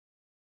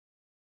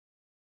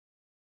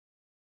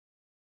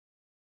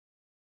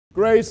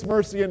Grace,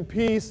 mercy, and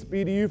peace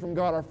be to you from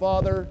God our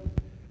Father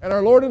and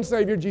our Lord and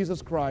Savior Jesus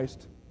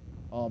Christ.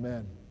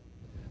 Amen.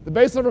 The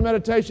base of our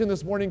meditation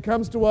this morning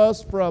comes to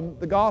us from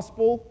the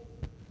Gospel,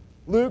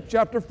 Luke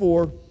chapter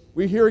 4.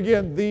 We hear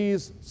again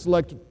these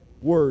select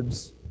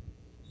words.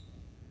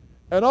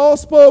 And all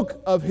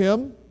spoke of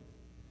him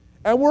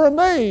and were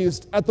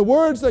amazed at the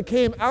words that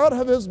came out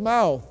of his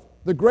mouth,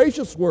 the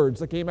gracious words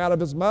that came out of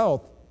his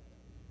mouth.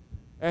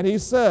 And he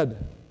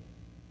said,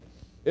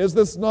 Is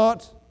this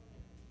not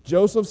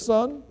Joseph's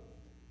son?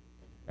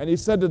 And he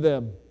said to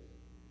them,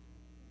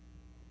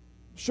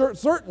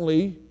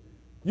 Certainly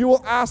you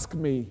will ask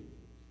me.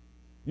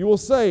 You will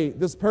say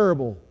this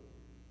parable,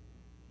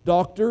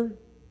 Doctor,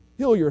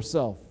 heal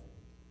yourself.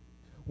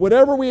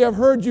 Whatever we have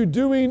heard you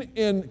doing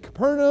in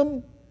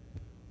Capernaum,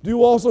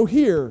 do also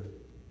here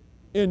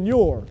in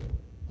your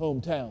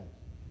hometown.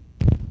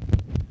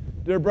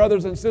 Dear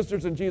brothers and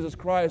sisters in Jesus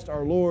Christ,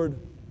 our Lord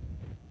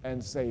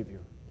and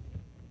Savior.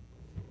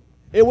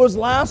 It was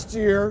last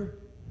year,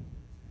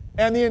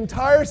 and the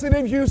entire city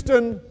of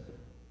Houston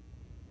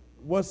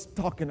was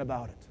talking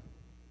about it.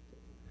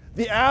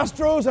 The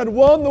Astros had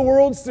won the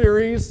World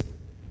Series,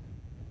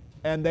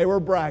 and they were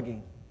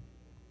bragging.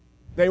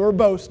 They were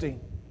boasting.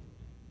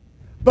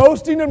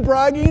 Boasting and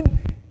bragging,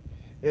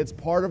 it's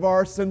part of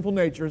our sinful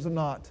nature, is it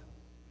not?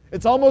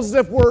 It's almost as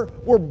if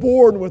we're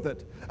born with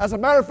it. As a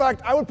matter of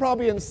fact, I would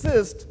probably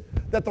insist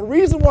that the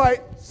reason why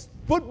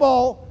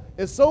football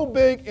is so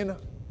big in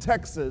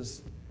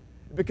Texas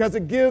is because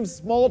it gives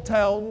small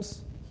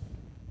towns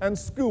and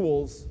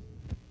schools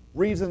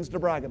reasons to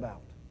brag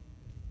about.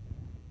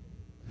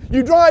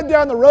 You drive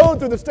down the road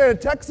through the state of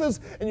Texas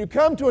and you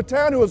come to a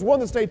town who has won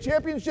the state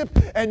championship,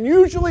 and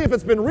usually, if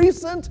it's been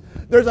recent,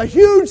 there's a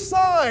huge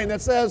sign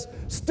that says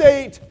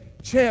state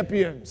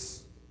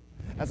champions.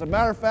 As a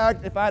matter of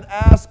fact, if I'd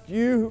ask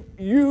you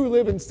who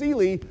live in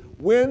Sealy,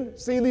 when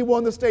Sealy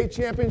won the state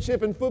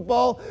championship in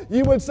football,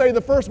 you would say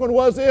the first one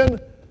was in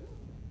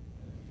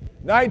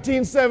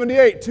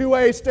 1978,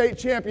 2A state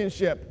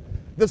championship.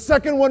 The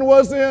second one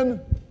was in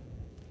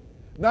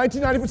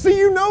 1994. See,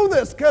 you know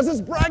this because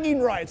it's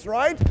bragging rights,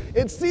 right?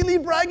 It's Sealy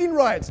bragging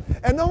rights.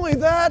 And not only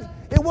that,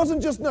 it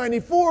wasn't just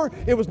 94,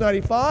 it was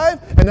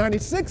 95 and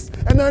 96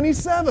 and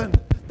 97.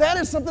 That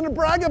is something to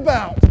brag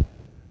about.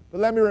 But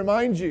let me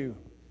remind you,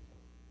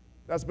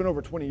 that's been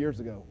over 20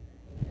 years ago.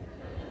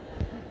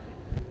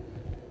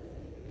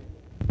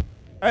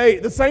 Hey,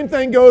 the same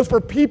thing goes for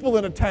people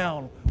in a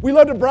town. We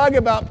love to brag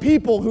about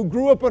people who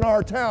grew up in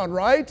our town,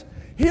 right?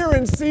 Here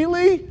in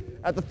Sealy,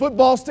 at the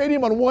football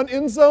stadium on one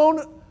end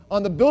zone,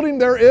 on the building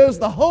there is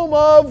the home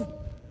of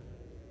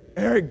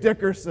Eric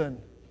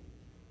Dickerson.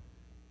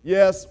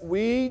 Yes,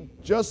 we,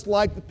 just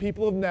like the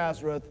people of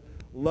Nazareth,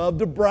 love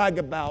to brag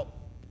about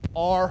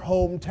our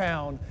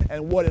hometown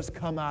and what has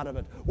come out of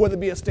it, whether it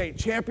be a state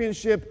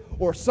championship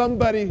or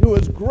somebody who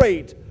is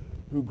great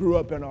who grew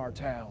up in our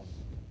town.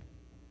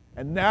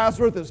 And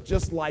Nazareth is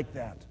just like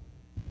that.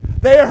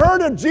 They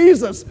heard of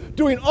Jesus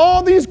doing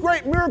all these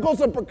great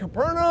miracles in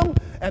Capernaum,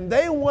 and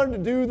they wanted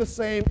to do the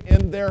same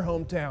in their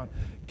hometown.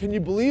 Can you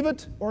believe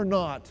it or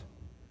not?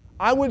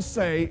 I would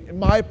say, in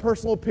my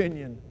personal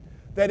opinion,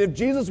 that if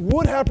Jesus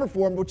would have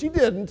performed, which he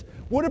didn't,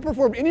 would have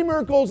performed any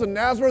miracles in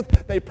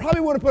Nazareth, they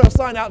probably would have put a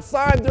sign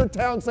outside their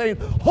town saying,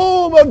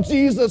 Home of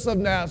Jesus of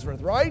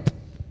Nazareth, right?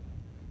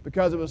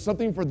 Because it was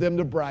something for them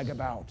to brag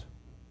about.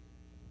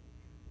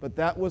 But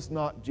that was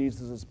not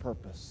Jesus'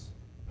 purpose.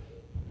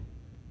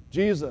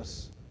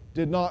 Jesus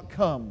did not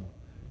come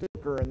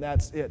to and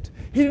that's it.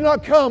 He did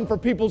not come for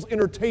people's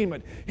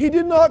entertainment. He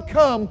did not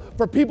come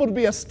for people to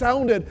be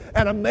astounded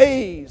and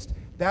amazed.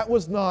 That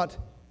was not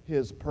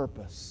his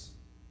purpose.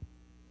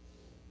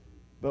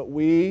 But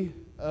we,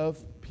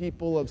 of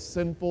people of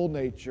sinful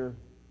nature,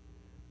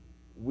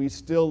 we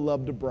still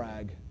love to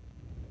brag.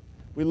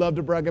 We love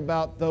to brag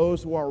about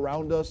those who are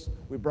around us.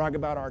 We brag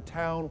about our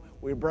town.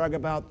 We brag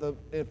about the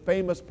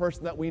famous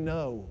person that we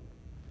know.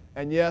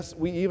 And yes,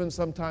 we even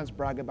sometimes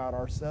brag about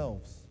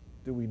ourselves,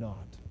 do we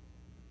not?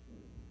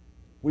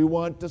 We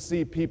want to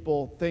see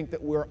people think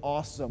that we're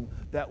awesome,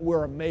 that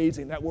we're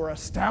amazing, that we're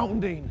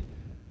astounding,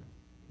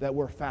 that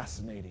we're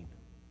fascinating.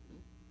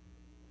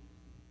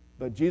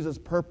 But Jesus'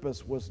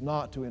 purpose was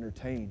not to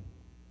entertain.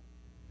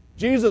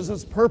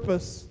 Jesus'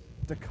 purpose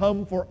to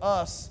come for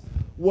us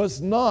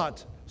was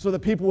not so that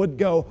people would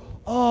go,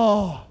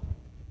 oh,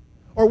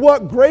 or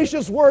what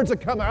gracious words that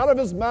come out of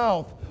his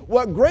mouth.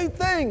 What great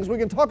things we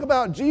can talk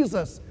about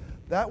Jesus.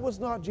 That was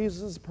not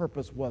Jesus'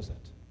 purpose, was it?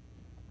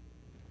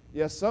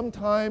 Yes,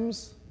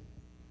 sometimes,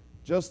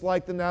 just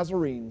like the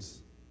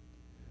Nazarenes,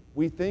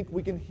 we think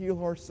we can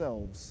heal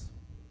ourselves.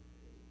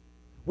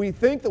 We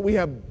think that we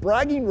have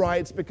bragging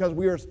rights because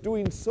we are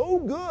doing so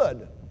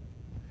good.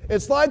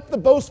 It's like the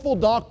boastful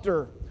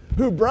doctor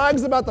who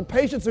brags about the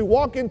patients who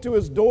walk into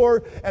his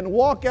door and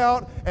walk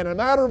out, and in a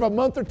matter of a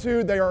month or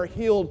two, they are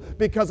healed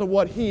because of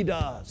what he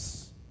does.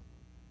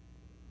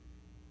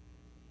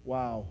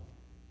 Wow.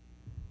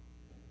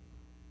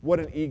 What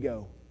an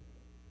ego.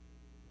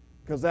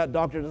 Because that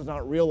doctor does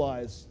not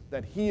realize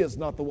that he is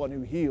not the one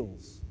who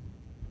heals.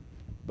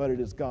 but it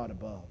is God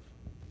above.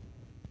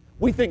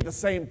 We think the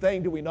same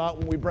thing, do we not,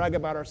 when we brag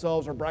about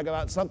ourselves or brag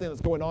about something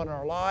that's going on in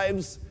our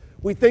lives?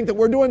 We think that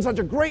we're doing such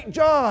a great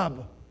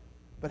job,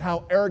 but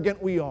how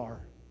arrogant we are.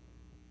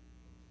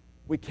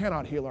 We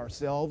cannot heal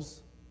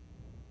ourselves.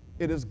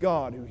 It is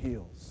God who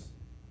heals.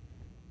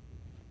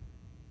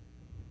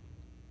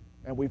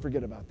 And we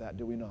forget about that,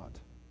 do we not?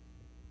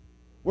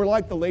 We're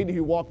like the lady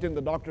who walked in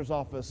the doctor's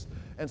office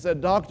and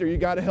said, "Doctor, you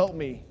got to help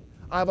me.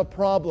 I have a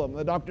problem."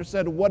 The doctor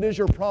said, "What is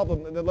your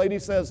problem?" And the lady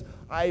says,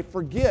 "I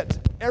forget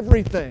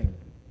everything.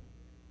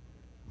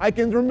 I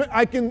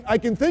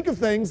can think of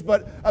things,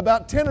 but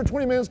about 10 or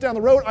 20 minutes down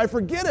the road, I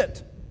forget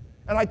it.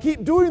 And I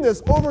keep doing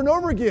this over and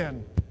over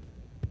again.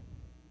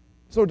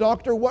 So,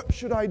 doctor, what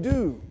should I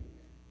do?"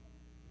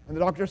 And the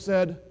doctor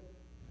said,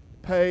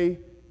 "Pay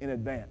in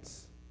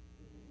advance."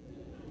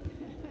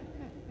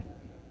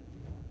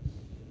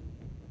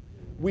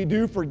 We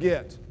do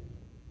forget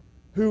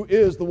who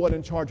is the one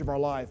in charge of our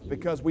life,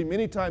 because we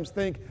many times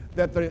think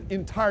that the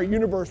entire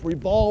universe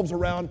revolves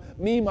around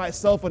me,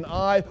 myself, and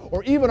I,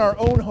 or even our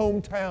own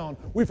hometown.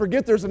 We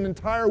forget there's an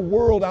entire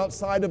world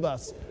outside of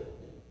us.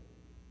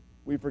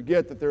 We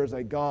forget that there is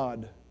a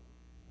God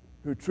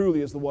who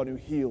truly is the one who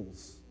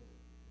heals.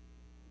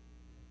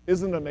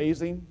 Isn't it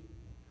amazing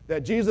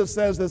that Jesus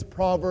says this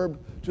proverb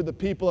to the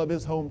people of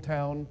his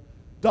hometown?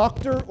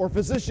 "Doctor or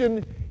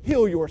physician,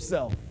 heal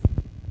yourself.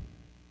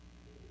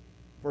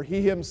 For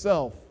he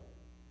himself,"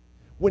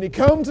 when he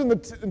comes into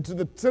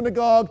the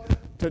synagogue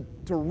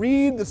to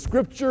read the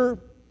scripture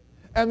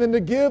and then to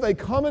give a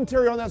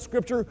commentary on that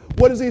scripture,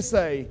 what does he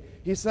say?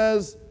 He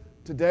says,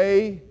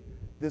 "Today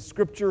this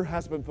scripture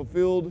has been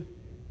fulfilled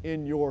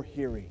in your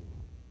hearing."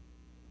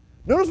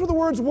 Notice what the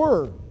words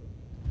were.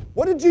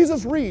 What did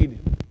Jesus read?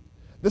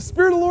 "The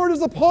Spirit of the Lord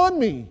is upon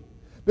me,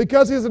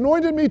 because he has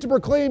anointed me to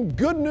proclaim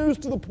good news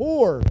to the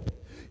poor.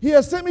 He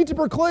has sent me to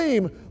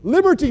proclaim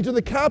liberty to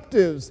the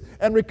captives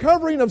and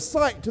recovering of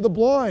sight to the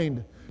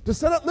blind, to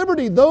set at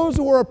liberty those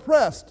who are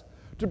oppressed,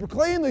 to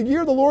proclaim the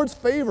year of the Lord's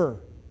favor."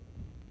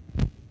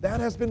 That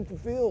has been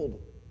fulfilled.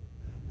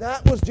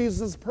 That was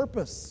Jesus'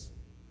 purpose,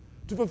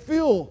 to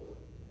fulfill,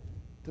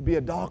 to be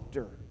a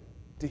doctor,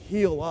 to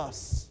heal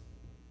us.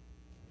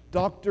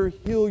 Doctor,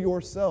 heal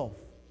yourself.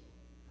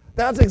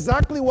 That's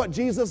exactly what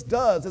Jesus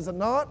does, is it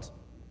not?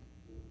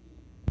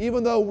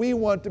 Even though we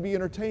want to be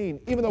entertained,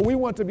 even though we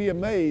want to be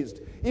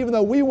amazed, even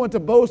though we want to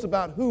boast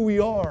about who we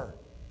are.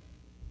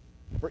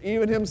 For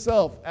even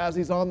himself, as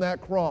he's on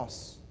that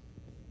cross,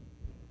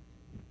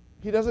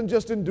 he doesn't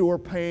just endure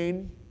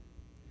pain.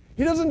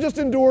 He doesn't just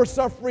endure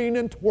suffering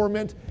and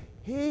torment.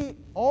 He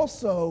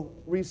also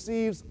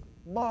receives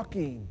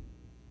mocking.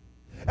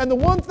 And the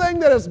one thing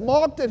that is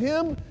mocked at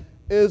him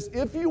is,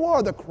 if you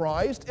are the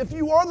Christ, if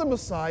you are the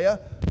Messiah,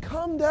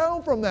 come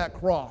down from that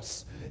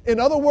cross. In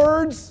other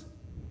words,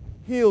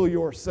 heal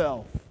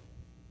yourself.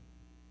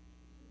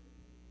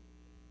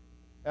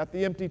 At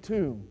the empty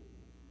tomb,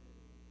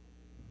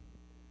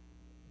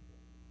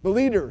 the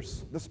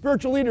leaders, the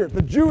spiritual leaders,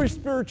 the Jewish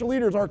spiritual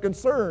leaders are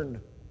concerned.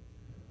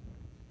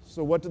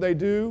 So what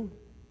do?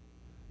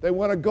 They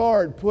want a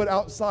guard put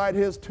outside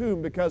his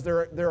tomb because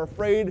they're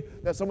afraid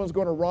that someone's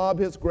going to rob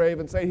his grave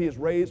and say he is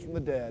raised from the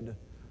dead.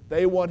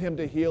 They want him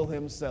to heal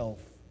himself.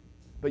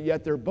 But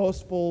yet they're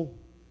boastful,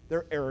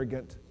 they're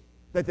arrogant.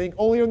 They think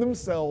only of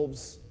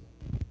themselves.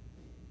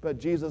 But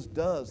Jesus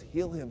does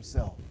heal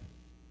himself.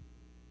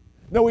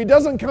 No, he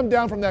doesn't come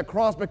down from that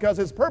cross because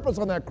his purpose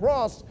on that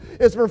cross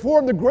is to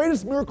perform the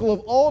greatest miracle of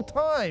all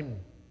time.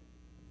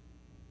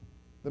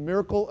 The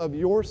miracle of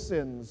your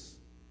sins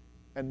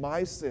and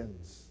my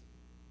sins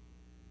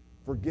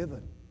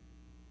forgiven.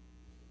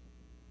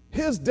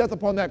 His death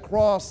upon that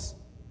cross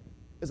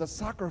is a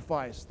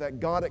sacrifice that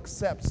God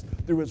accepts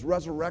through his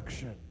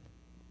resurrection.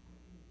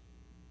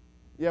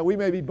 Yeah, we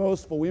may be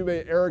boastful, we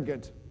may be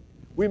arrogant.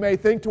 We may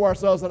think to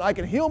ourselves that I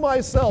can heal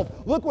myself.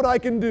 Look what I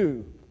can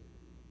do.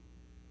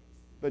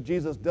 But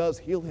Jesus does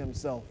heal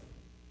himself.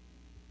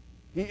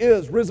 He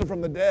is risen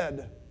from the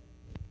dead.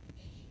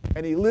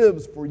 And he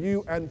lives for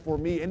you and for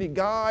me. And he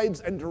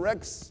guides and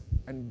directs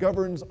and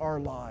governs our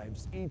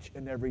lives each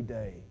and every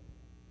day.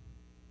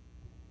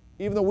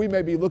 Even though we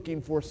may be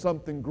looking for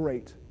something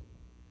great,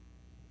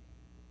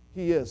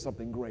 he is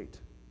something great.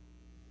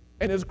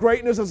 And his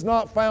greatness is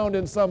not found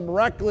in some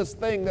miraculous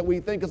thing that we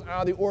think is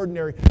out of the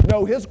ordinary.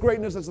 No, his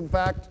greatness is in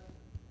fact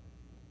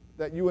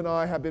that you and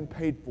I have been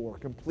paid for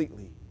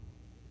completely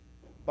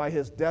by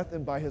his death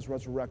and by his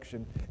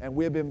resurrection. And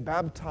we have been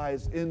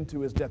baptized into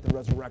his death and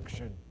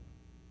resurrection.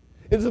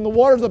 It is in the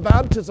waters of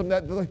baptism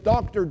that the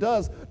doctor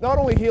does not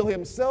only heal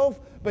himself,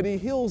 but he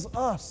heals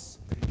us.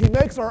 He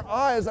makes our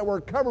eyes that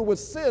were covered with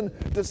sin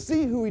to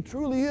see who he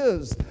truly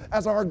is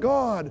as our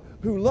God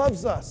who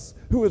loves us,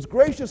 who is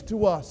gracious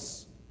to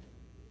us,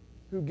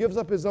 who gives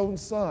up his own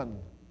Son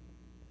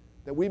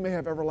that we may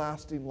have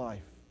everlasting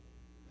life.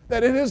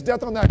 That in his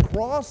death on that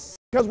cross,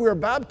 because we are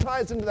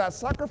baptized into that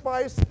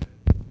sacrifice,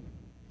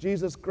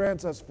 Jesus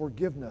grants us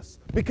forgiveness.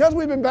 Because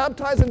we've been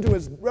baptized into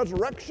his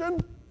resurrection,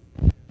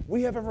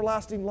 we have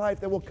everlasting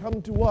life that will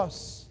come to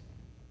us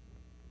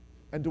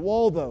and to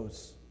all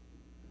those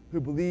who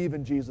believe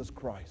in Jesus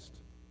Christ.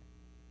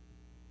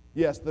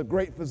 Yes, the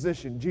great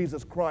physician,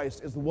 Jesus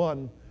Christ, is the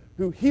one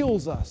who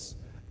heals us,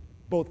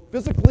 both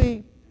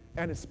physically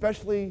and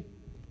especially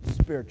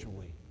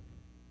spiritually.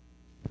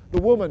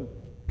 The woman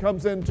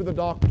comes into the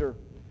doctor,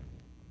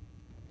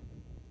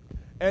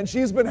 and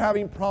she's been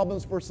having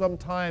problems for some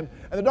time.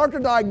 And the doctor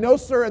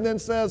diagnoses her and then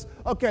says,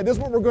 okay, this is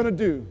what we're going to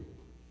do.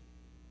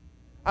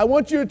 I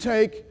want you to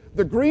take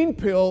the green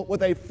pill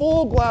with a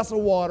full glass of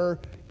water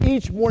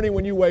each morning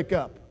when you wake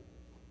up.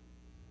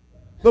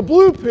 The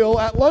blue pill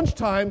at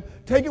lunchtime,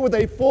 take it with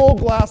a full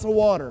glass of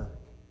water.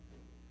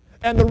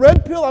 And the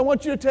red pill, I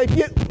want you to take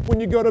it when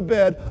you go to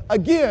bed,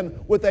 again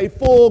with a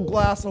full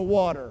glass of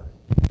water.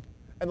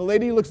 And the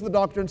lady looks at the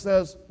doctor and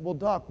says, well,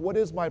 doc, what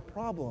is my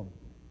problem?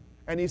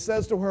 And he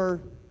says to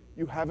her,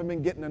 you haven't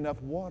been getting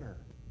enough water.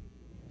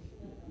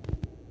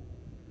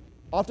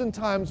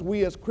 Oftentimes,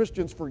 we as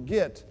Christians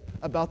forget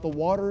about the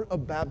water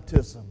of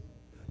baptism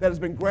that has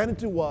been granted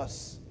to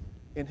us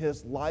in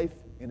His life,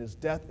 in His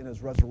death, in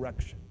His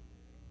resurrection.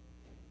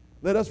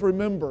 Let us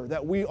remember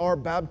that we are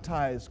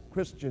baptized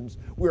Christians.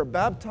 We are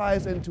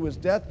baptized into His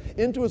death,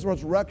 into His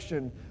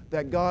resurrection,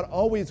 that God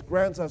always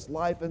grants us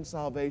life and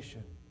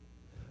salvation.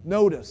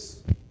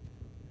 Notice,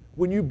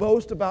 when you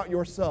boast about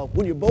yourself,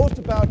 when you boast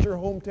about your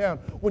hometown,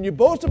 when you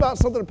boast about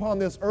something upon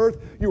this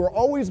earth, you are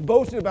always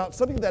boasting about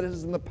something that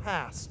is in the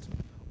past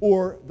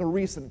or the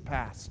recent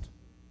past.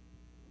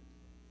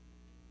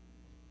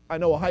 I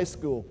know a high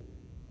school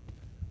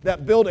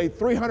that built a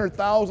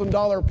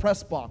 $300,000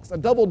 press box, a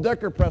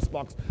double-decker press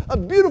box, a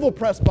beautiful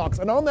press box.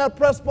 And on that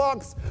press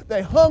box,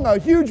 they hung a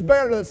huge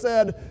banner that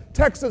said,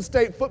 Texas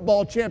State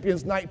Football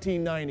Champions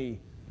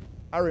 1990.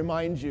 I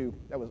remind you,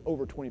 that was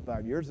over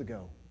 25 years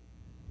ago.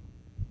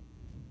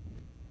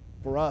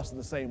 For us, in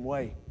the same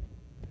way.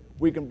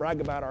 We can brag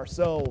about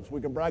ourselves.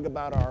 We can brag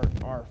about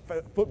our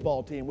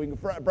football team. We can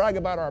brag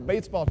about our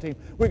baseball team.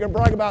 We can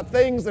brag about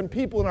things and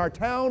people in our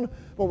town,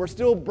 but we're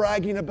still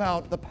bragging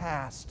about the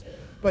past.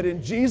 But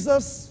in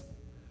Jesus,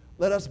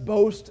 let us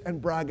boast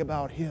and brag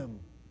about Him.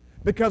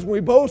 Because when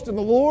we boast in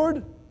the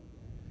Lord,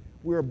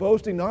 we are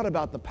boasting not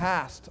about the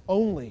past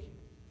only,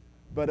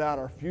 but about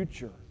our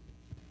future.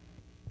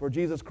 For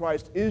Jesus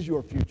Christ is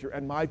your future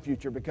and my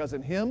future, because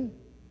in Him,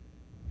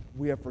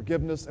 we have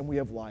forgiveness and we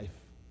have life.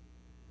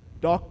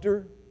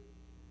 Doctor,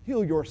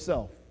 heal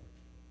yourself.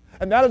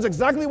 And that is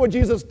exactly what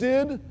Jesus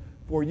did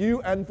for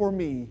you and for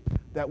me,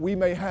 that we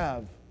may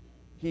have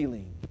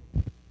healing,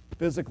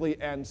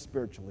 physically and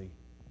spiritually.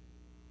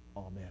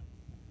 Amen.